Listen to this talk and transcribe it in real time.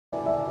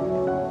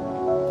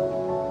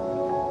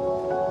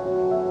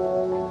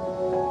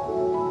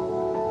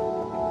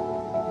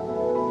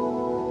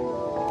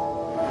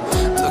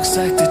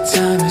Looks like the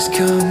time has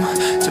come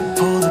to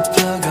pull the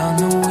plug on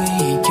the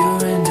weak. Your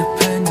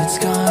independence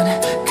gone,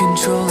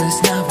 control is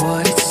not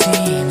what it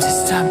seems.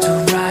 It's time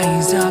to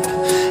rise up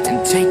and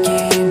take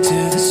it into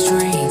the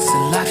streets. The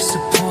life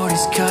support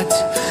is cut,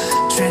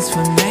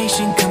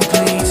 transformation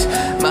complete.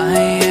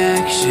 My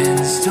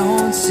actions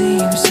don't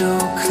seem so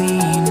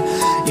clean.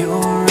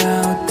 You're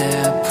out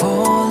there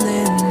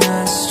pulling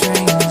the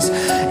strings.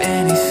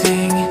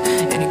 Anything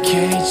in a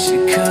cage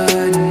you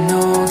couldn't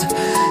hold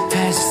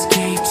has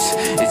escaped.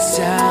 It's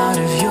out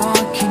of your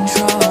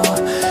control.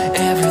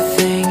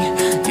 Everything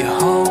you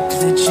hope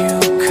that you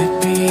could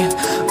be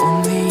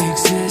only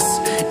exists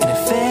in a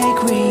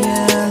fake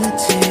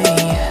reality.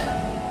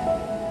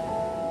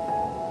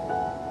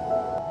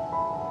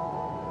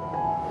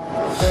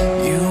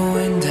 You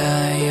and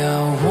I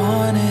are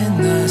one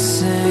and the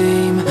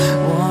same,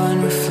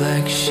 one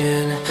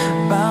reflection,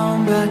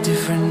 bound by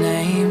different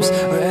names.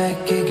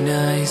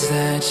 Recognize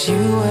that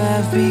you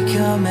have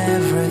become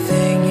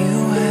everything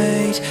you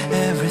hate,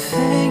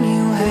 everything you